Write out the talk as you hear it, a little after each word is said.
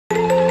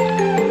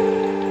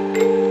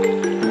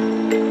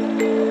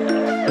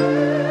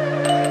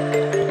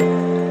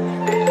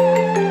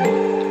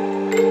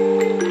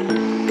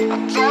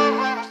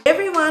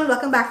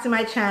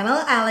my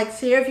channel. Alex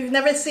here. If you've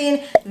never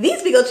seen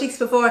these big old cheeks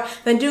before,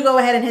 then do go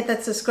ahead and hit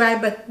that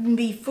subscribe button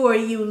before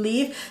you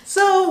leave.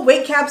 So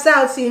wig cap's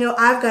out, so you know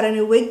I've got a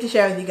new wig to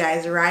share with you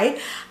guys, right?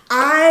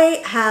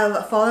 I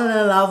have fallen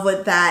in love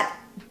with that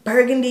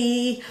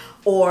burgundy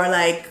or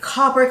like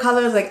copper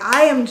colors. Like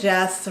I am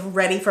just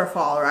ready for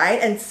fall,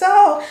 right? And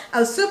so I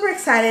was super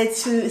excited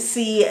to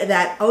see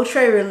that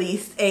Outre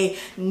released a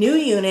new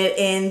unit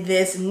in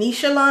this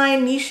Neesa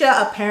line.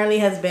 Neesa apparently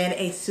has been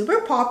a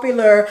super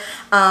popular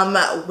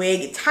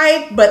wig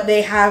type, but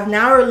they have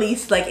now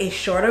released like a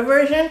shorter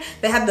version.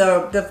 They had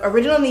the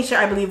original Neesa,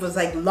 I believe, was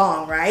like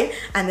long, right?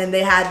 And then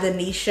they had the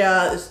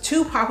Neesa, there's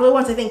two popular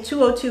ones, I think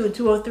 202 and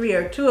 203,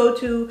 or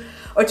 202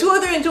 or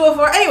 203 and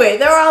 204. Anyway,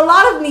 there are a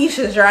lot of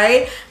Neesas,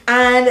 right?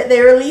 And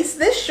they released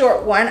this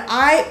short one.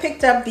 I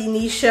picked up the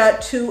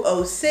Neesa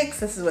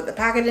 206. This is what the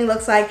packaging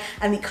looks like.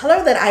 And the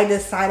color that I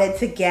decided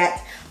to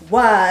get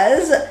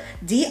was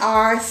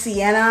DR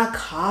Sienna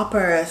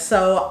Copper.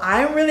 So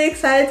I'm really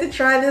excited to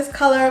try this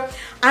color.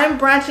 I'm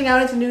branching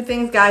out into new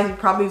things, guys. You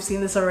probably have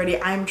seen this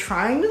already. I'm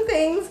trying new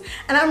things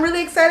and I'm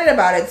really excited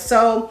about it.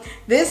 So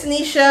this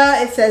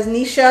Neesa, it says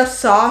Neesa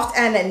Soft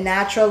and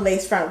Natural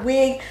Lace Front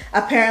Wig.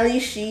 Apparently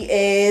she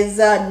is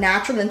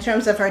natural in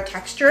terms of her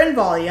texture and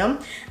volume,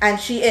 and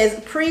she is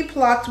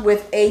pre-plucked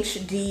with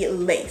HD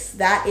lace.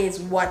 That is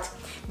what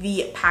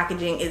the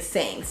packaging is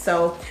saying.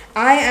 So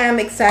I am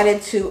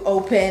excited to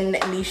open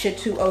Neesa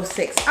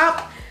 206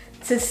 up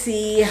to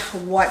see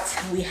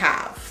what we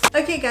have.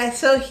 Okay guys,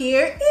 so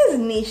here is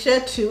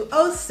Neesa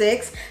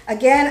 206.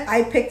 Again,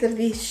 I picked up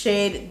the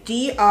shade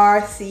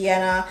DR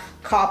Sienna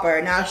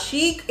Copper. Now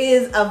she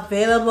is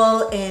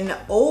available in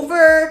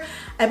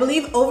I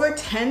believe over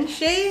 10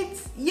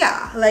 shades.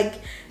 Yeah, like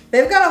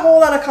they've got a whole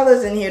lot of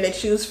colors in here to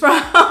choose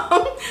from.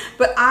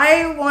 But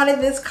I wanted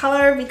this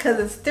color because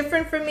it's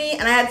different for me,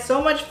 and I had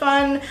so much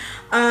fun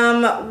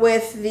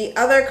with the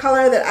other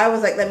color that I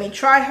was like, let me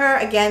try her.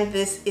 Again,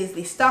 this is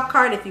the stock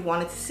card if you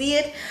wanted to see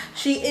it.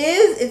 She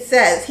is, it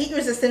says, heat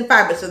resistant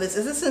fiber. So this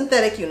is a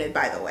synthetic unit,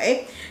 by the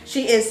way.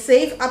 She is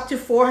safe up to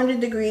 400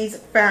 degrees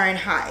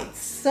Fahrenheit.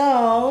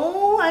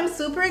 So I'm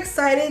super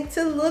excited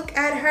to look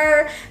at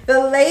her.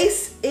 The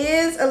lace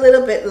is a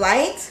little bit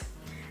light,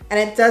 and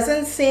it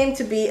doesn't seem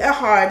to be a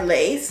hard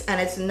lace, and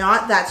it's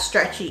not that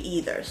stretchy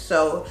either.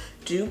 So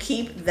do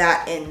keep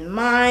that in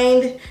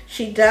mind.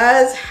 She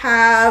does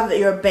have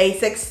your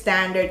basic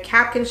standard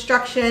cap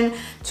construction,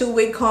 2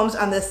 wig combs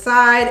on the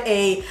side,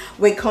 a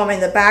wig comb in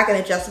the back, and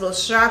adjustable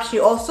straps. She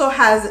also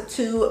has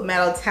 2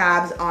 metal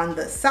tabs on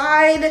the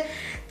side.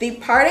 The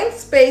parting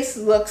space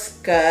looks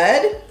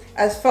good.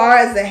 As far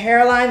as the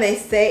hairline, they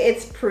say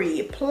it's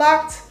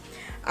pre-plucked.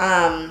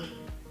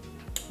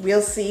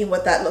 We'll see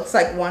what that looks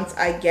like once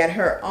I get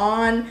her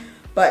on,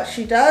 but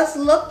she does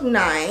look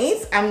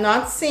nice. I'm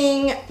not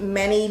seeing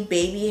many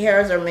baby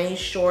hairs or many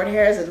short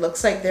hairs. It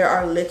looks like there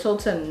are little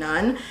to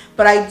none,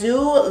 but I do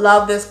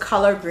love this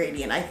color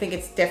gradient. I think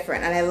it's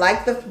different, and I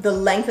like the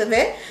length of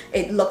it.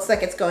 It looks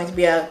like it's going to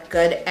be a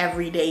good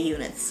everyday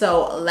unit.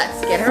 So let's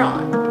get her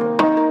on.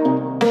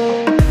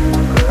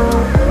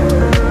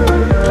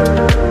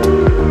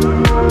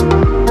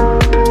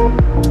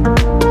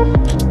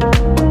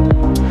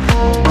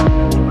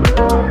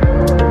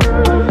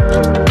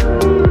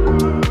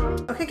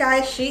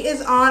 Guys, she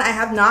is on. I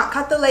have not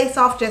cut the lace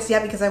off just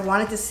yet because I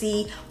wanted to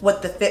see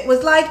what the fit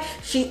was like.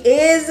 She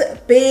is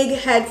big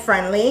head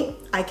friendly,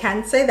 I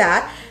can say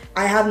that.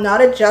 I have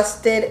not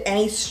adjusted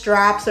any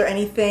straps or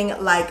anything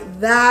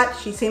like that.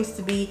 She seems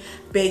to be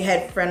big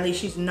head friendly.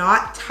 She's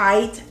not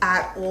tight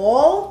at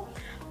all.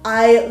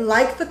 I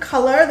like the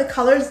color. The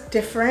color is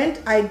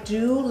different. I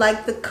do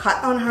like the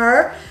cut on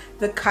her.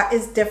 The cut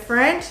is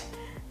different.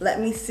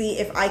 Let me see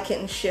if I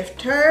can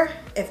shift her,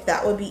 if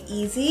that would be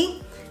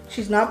easy.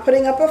 She's not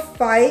putting up a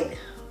fight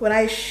when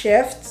I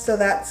shift, so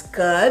that's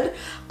good.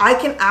 I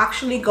can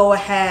actually go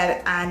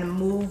ahead and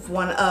move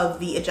one of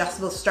the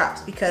adjustable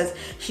straps because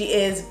she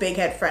is big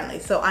head friendly.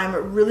 So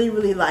I'm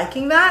really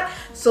liking that.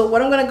 So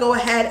what I'm gonna go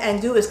ahead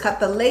and do is cut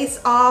the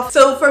lace off.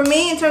 So for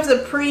me, in terms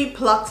of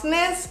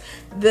pre-pluckedness,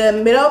 the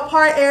middle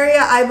part area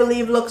I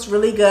believe looks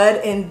really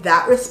good in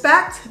that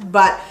respect,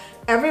 but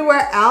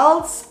everywhere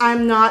else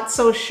I'm not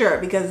so sure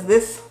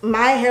because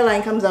my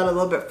hairline comes out a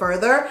little bit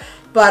further.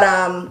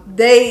 But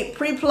they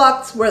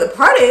pre-plucked where the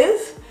part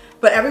is,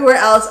 but everywhere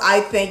else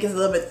I think is a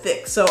little bit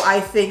thick. So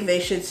I think they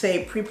should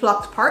say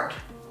pre-plucked part,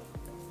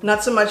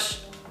 not so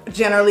much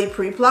generally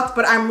pre-plucked,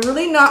 but I'm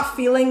really not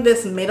feeling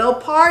this middle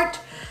part.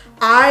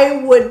 I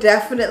would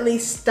definitely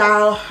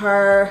style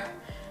her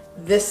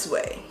this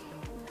way.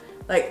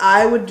 Like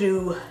I would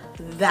do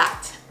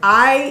that.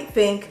 I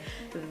think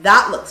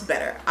that looks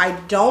better. I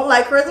don't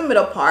like her as a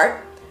middle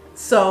part,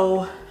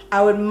 so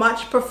I would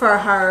much prefer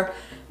her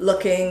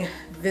looking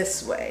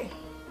this way.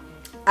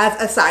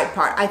 as a side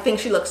part. I think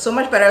she looks so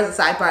much better as a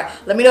side part.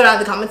 Let me know down in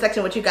the comment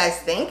section what you guys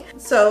think.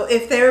 So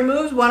if they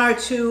removed 1 or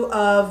 2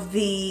 of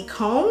the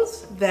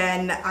combs,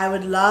 then I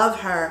would love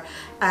her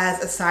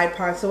as a side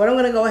part. So what I'm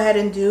gonna go ahead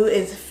and do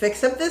is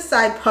fix up this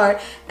side part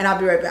and I'll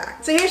be right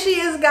back. So here she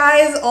is,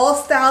 guys, all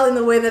styled in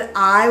the way that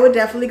I would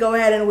definitely go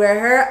ahead and wear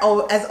her.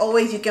 Oh, as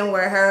always, you can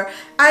wear her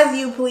as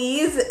you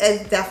please.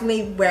 It's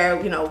definitely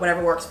wear, you know,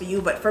 whatever works for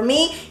you. But for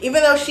me,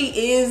 even though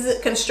she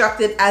is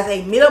constructed as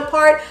a middle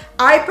part,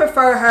 I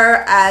prefer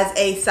her as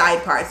a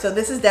side part. So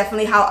this is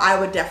definitely how I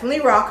would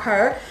definitely rock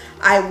her.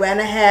 I went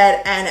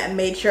ahead and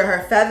made sure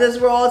her feathers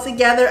were all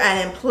together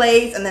and in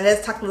place, and then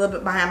just tucked a little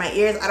bit behind my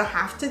ears. I don't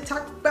have to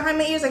tuck behind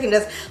my ears, I can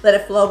just let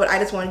it flow, but I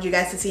just wanted you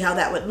guys to see how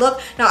that would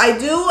look. Now I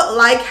do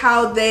like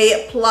how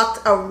they plucked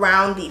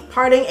around the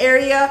parting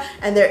area,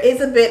 and there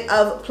is a bit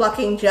of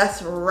plucking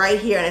just right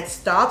here and it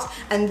stops,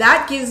 and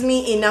that gives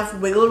me enough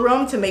wiggle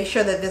room to make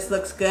sure that this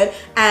looks good.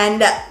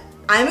 And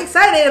I'm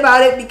excited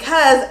about it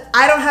because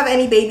I don't have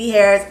any baby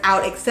hairs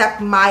out except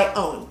my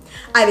own.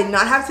 I did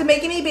not have to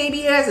make any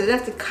baby hairs. I didn't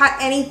have to cut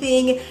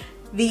anything.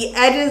 The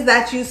edges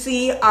that you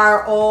see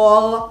are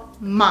all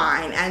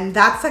mine, and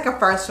that's like a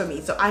first for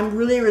me. So I'm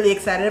really, really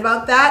excited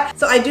about that.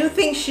 So I do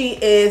think she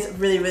is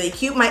really, really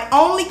cute. My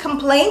only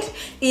complaint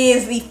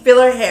is the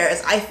filler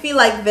hairs. I feel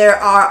like there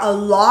are a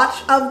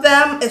lot of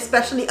them,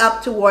 especially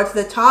up towards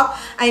the top.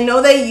 I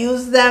know they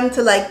use them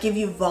to like give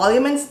you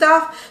volume and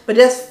stuff, but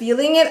just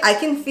feeling it, I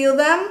can feel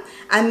them.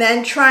 And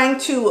then trying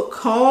to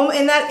comb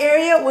in that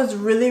area was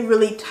really,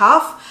 really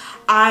tough.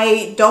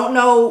 I don't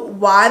know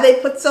why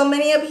they put so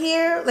many up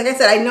here. Like I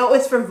said, I know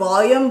it's for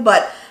volume,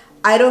 but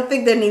I don't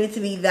think there needed to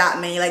be that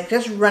many. Like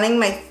just running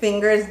my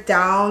fingers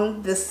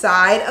down the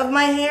side of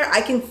my hair, I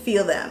can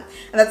feel them.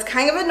 And that's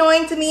kind of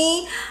annoying to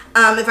me.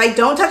 If I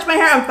don't touch my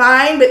hair, I'm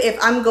fine. But if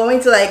I'm going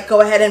to like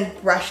go ahead and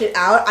brush it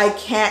out, I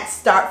can't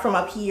start from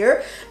up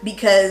here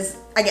because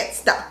I get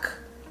stuck.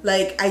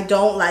 Like I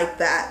don't like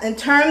that. In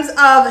terms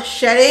of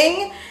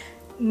shedding,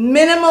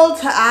 minimal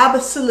to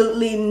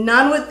absolutely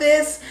none with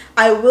this.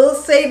 I will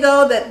say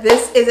though that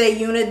this is a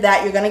unit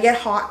that you're gonna get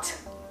hot.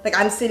 Like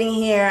I'm sitting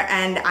here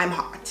and I'm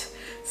hot.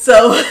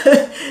 So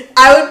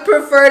I would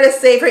prefer to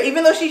save her.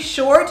 Even though she's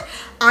short,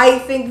 I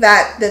think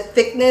that the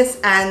thickness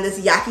and this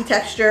yaki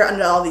texture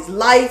under all these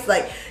lights,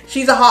 like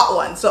she's a hot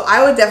one. So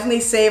I would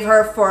definitely save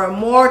her for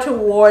more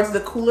towards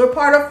the cooler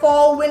part of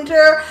fall,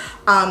 winter.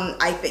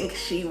 I think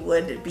she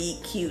would be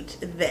cute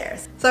there.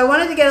 So I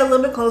wanted to get a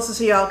little bit closer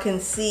so y'all can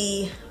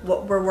see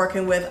what we're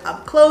working with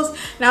up close.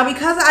 Now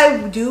because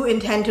I do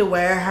intend to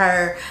wear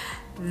her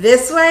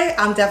this way,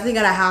 I'm definitely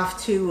gonna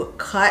have to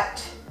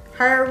cut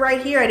her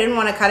right here. I didn't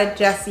want to cut it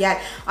just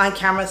yet on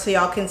camera so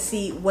y'all can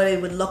see what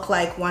it would look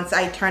like once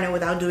I turn it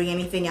without doing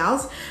anything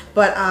else.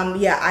 But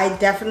yeah, I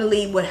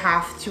definitely would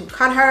have to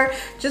cut her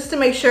just to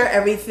make sure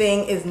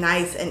everything is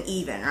nice and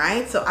even,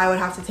 right? So I would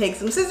have to take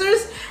some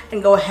scissors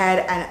and go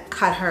ahead and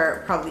cut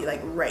her probably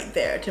like right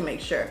there to make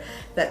sure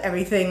that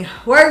everything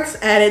works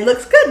and it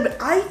looks good. But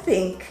I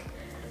think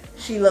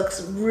she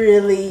looks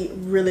really,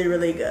 really,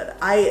 really good.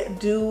 I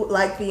do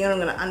like the unit. I'm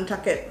gonna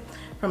untuck it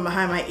from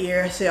behind my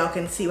ear so y'all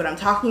can see what I'm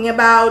talking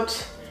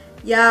about.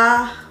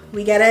 Yeah,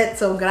 we get it.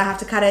 So I'm gonna have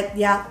to cut it.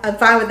 Yeah, I'm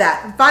fine with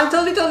that. I'm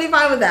totally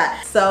fine with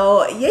that.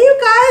 So yeah, you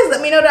guys, let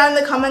me know down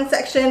in the comment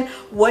section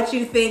what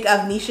you think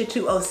of Neesa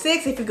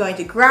 206. If you're going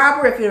to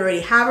grab her, if you already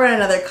have her in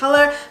another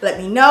color, let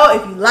me know.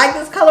 If you like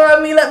this color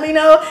on me, let me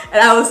know.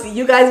 And I will see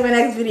you guys in my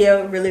next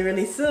video really,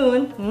 really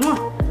soon.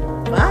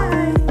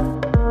 Bye.